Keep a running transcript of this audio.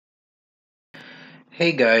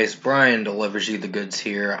Hey guys, Brian delivers you the goods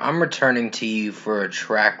here. I'm returning to you for a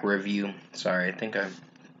track review. Sorry, I think I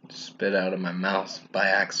spit out of my mouth by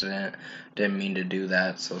accident. Didn't mean to do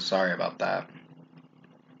that, so sorry about that.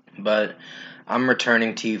 But I'm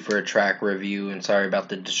returning to you for a track review, and sorry about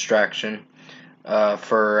the distraction.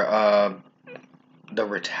 For the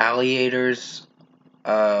Retaliators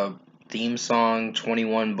theme song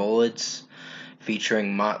 21 Bullets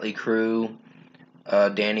featuring Motley Crue,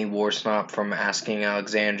 Danny Worsnop from Asking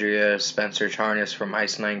Alexandria, Spencer Charnas from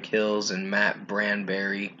Ice Nine Kills, and Matt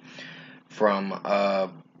Branberry from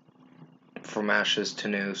Ashes to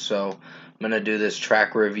New. So I'm gonna do this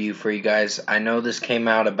track review for you guys. I know this came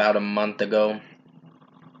out about a month ago,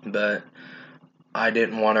 but I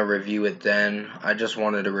didn't want to review it then. I just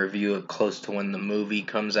wanted to review it close to when the movie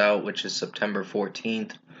comes out, which is September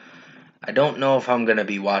 14th. I don't know if I'm gonna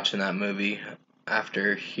be watching that movie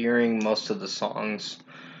after hearing most of the songs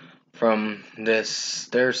from this.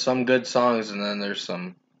 There's some good songs and then there's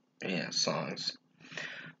some songs.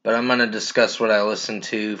 But I'm gonna discuss what I listened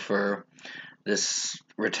to for this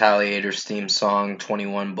Retaliators theme song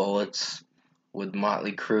 21 Bullets with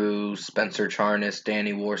Motley Crue, Spencer Charnas,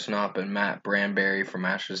 Danny Worsnop, and Matt Branberry from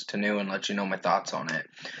Ashes to New, and let you know my thoughts on it.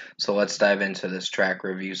 So let's dive into this track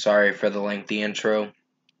review. Sorry for the lengthy intro.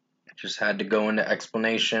 Just had to go into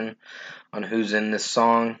explanation on who's in this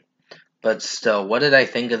song. But still, what did I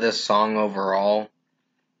think of this song overall?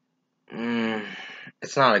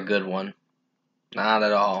 It's not a good one. Not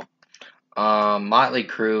at all. Motley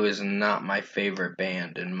Crue is not my favorite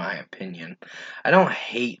band, in my opinion. I don't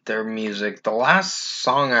hate their music. The last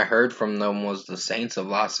song I heard from them was The Saints of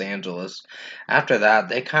Los Angeles. After that,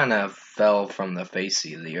 they kind of fell from the face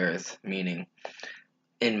of the earth, meaning,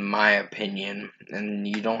 in my opinion, and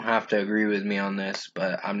you don't have to agree with me on this,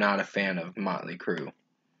 but I'm not a fan of Motley Crue.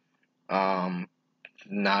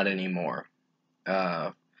 Not anymore.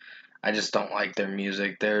 I just don't like their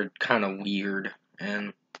music. They're kind of weird,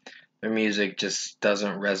 and their music just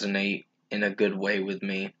doesn't resonate in a good way with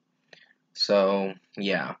me. So,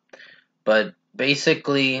 yeah. But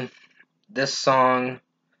basically, this song,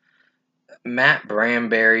 Matt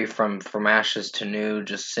Branberry from Ashes to New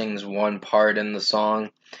just sings one part in the song,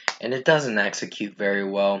 and it doesn't execute very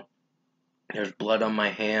well. There's blood on my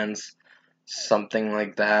hands, something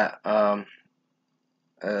like that. I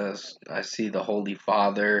see the Holy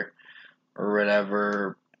Father or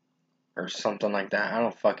whatever, or something like that. I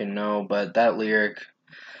don't fucking know, but that lyric,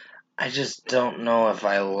 I just don't know if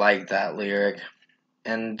I like that lyric.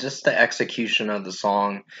 And just the execution of the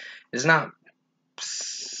song is not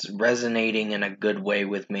resonating in a good way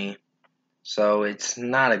with me. So it's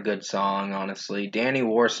not a good song, honestly. Danny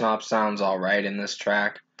Worsnop sounds alright in this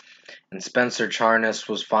track, and Spencer Charnas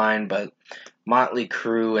was fine, but Motley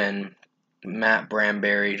Crue and Matt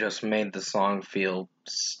Branberry just made the song feel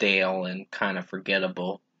stale and kind of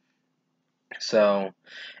forgettable. So,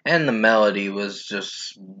 and the melody was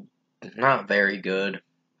just not very good.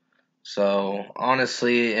 So,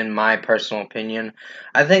 honestly, in my personal opinion,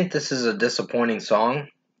 I think this is a disappointing song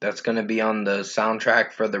that's going to be on the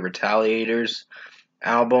soundtrack for the Retaliators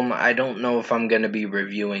album. I don't know if I'm going to be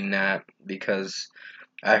reviewing that because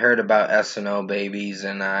I heard about S&O Babies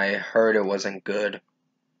and I heard it wasn't good.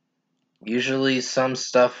 Usually some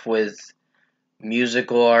stuff with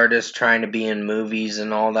musical artists trying to be in movies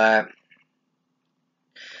and all that,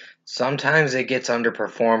 sometimes it gets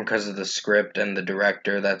underperformed because of the script and the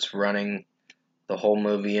director that's running the whole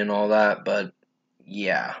movie and all that, but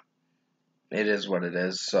yeah, it is what it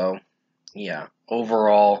is. So, yeah,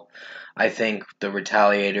 overall, I think the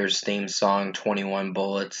Retaliators theme song 21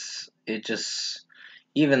 Bullets, it just,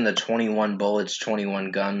 even the 21 Bullets,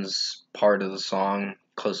 21 Guns part of the song,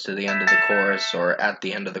 close to the end of the chorus or at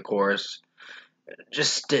the end of the chorus,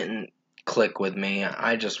 just didn't click with me.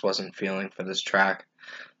 I just wasn't feeling for this track.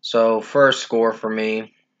 So, first score for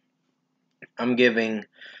me, I'm giving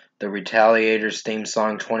the Retaliators theme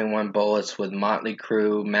song 21 Bullets with Motley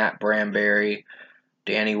Crue, Matt Branberry,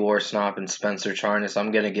 Danny Worsnop, and Spencer Charnas.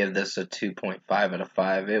 I'm going to give this a 2.5 out of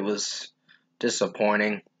 5. It was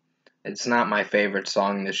disappointing. It's not my favorite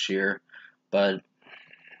song this year, but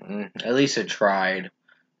at least it tried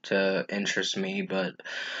to interest me. But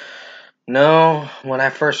no, when I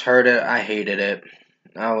first heard it, I hated it.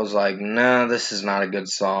 I was like, no, this is not a good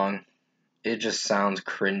song. It just sounds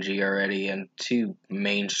cringy already and too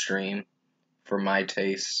mainstream for my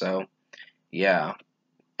taste. So, yeah.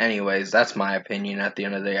 Anyways, that's my opinion at the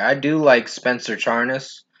end of the day. I do like Spencer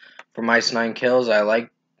Charnas from Ice Nine Kills. I like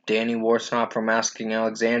Danny Worsnop from Asking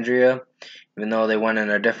Alexandria. Even though they went in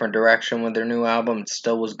a different direction with their new album, it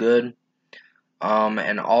still was good.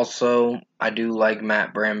 And also, I do like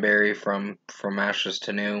Matt Branberry from From Ashes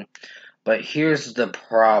to New. But here's the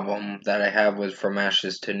problem that I have with From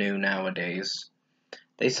Ashes to New nowadays.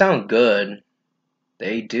 They sound good.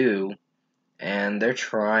 They do. And they're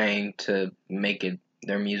trying to make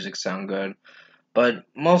their music sound good. But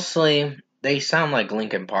mostly, they sound like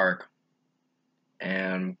Linkin Park.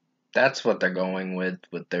 And that's what they're going with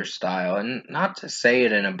their style. And not to say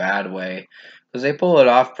it in a bad way, because they pull it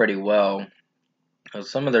off pretty well.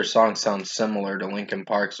 Some of their songs sound similar to Linkin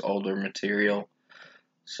Park's older material.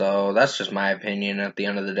 So that's just my opinion at the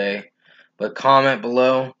end of the day. But comment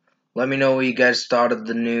below. Let me know what you guys thought of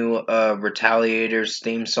the new Retaliators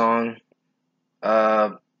theme song.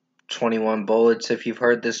 21 Bullets, if you've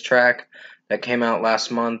heard this track. That came out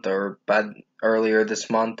last month or earlier this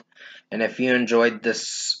month. And if you enjoyed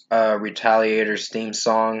this Retaliators theme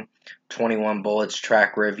song, 21 Bullets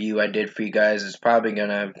track review I did for you guys, it's probably going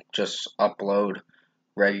to just upload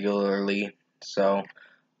regularly. So,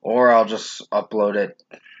 or I'll just upload it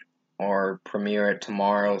or premiere it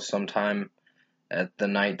tomorrow sometime at the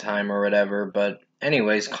nighttime or whatever. But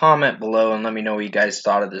anyways, comment below and let me know what you guys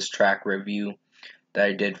thought of this track review that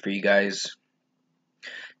I did for you guys.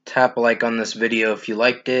 Tap a like on this video if you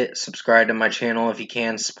liked it. Subscribe to my channel if you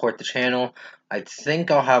can. Support the channel. I think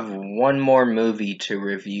I'll have one more movie to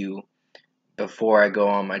review before I go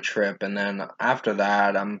on my trip. And then after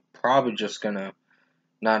that, I'm probably just going to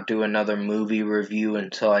not do another movie review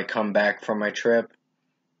until I come back from my trip.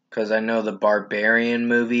 Because I know the Barbarian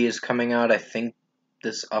movie is coming out, I think,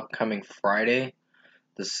 this upcoming Friday,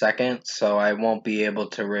 the 2nd. So I won't be able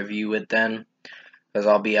to review it then. Because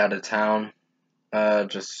I'll be out of town.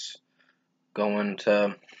 Just going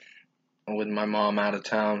with my mom out of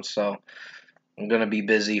town, so I'm gonna be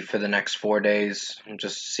busy for the next 4 days. I'm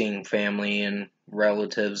just seeing family and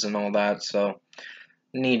relatives and all that, so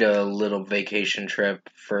need a little vacation trip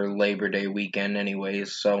for Labor Day weekend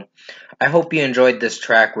anyways. So I hope you enjoyed this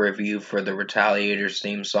track review for the Retaliators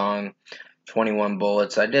theme song, 21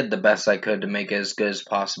 Bullets. I did the best I could to make it as good as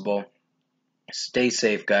possible. Stay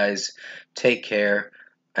safe, guys. Take care.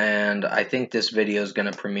 And I think this video is going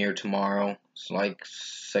to premiere tomorrow. It's like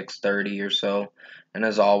 6:30 or so. And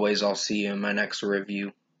as always, I'll see you in my next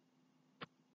review.